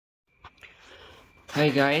Hi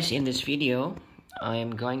guys, in this video I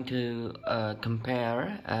am going to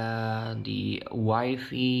compare the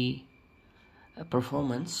Wi-Fi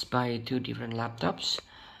performance by two different laptops.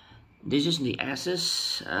 This is the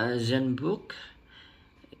Asus Zenbook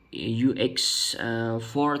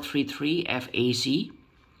UX433 FAC.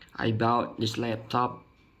 I bought this laptop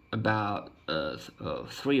about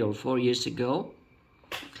 3 or 4 years ago,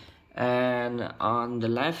 and on the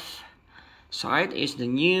left side is the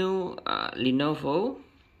new Lenovo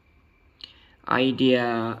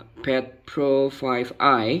Ideapad Pro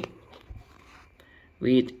 5i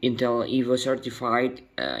with Intel Evo certified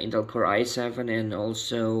Intel Core i7 and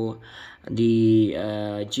also the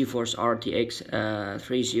GeForce RTX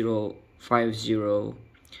 3050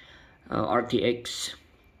 RTX.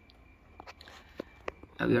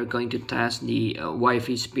 We are going to test the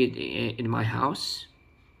Wi-Fi speed in my house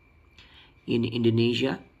in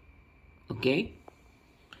Indonesia. Okay,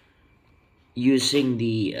 using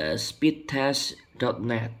the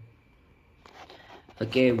speedtest.net.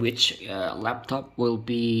 Okay, which laptop will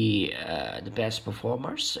be the best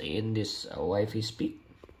performers in this Wi-Fi speed?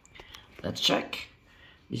 Let's check.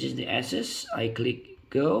 This is the Asus. I click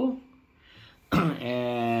go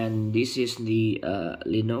and this is the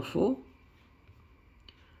Lenovo.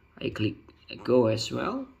 I click go as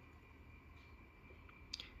well.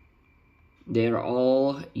 They're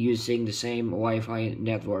all using the same Wi-Fi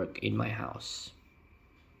network in my house.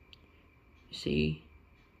 See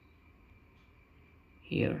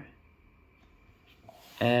here,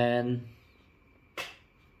 and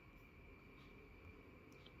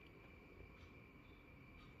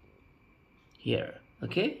here.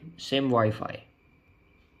 Okay, same Wi-Fi.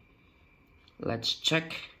 Let's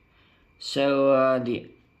check. So the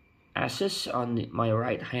Asus on my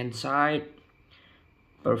right hand side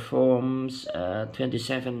performs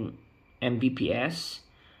 27 Mbps,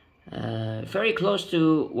 very close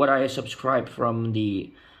to what I subscribed from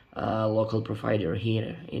the local provider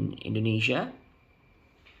here in Indonesia.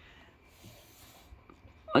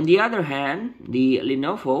 On the other hand, the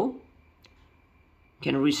Lenovo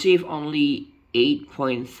can receive only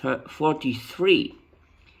 8.43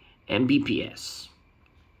 Mbps,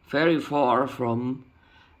 very far from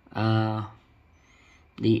the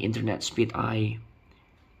internet speed I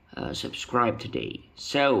subscribe today.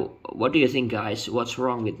 So what do you think, guys? What's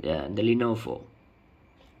wrong with the Lenovo?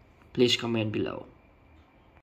 Please comment below.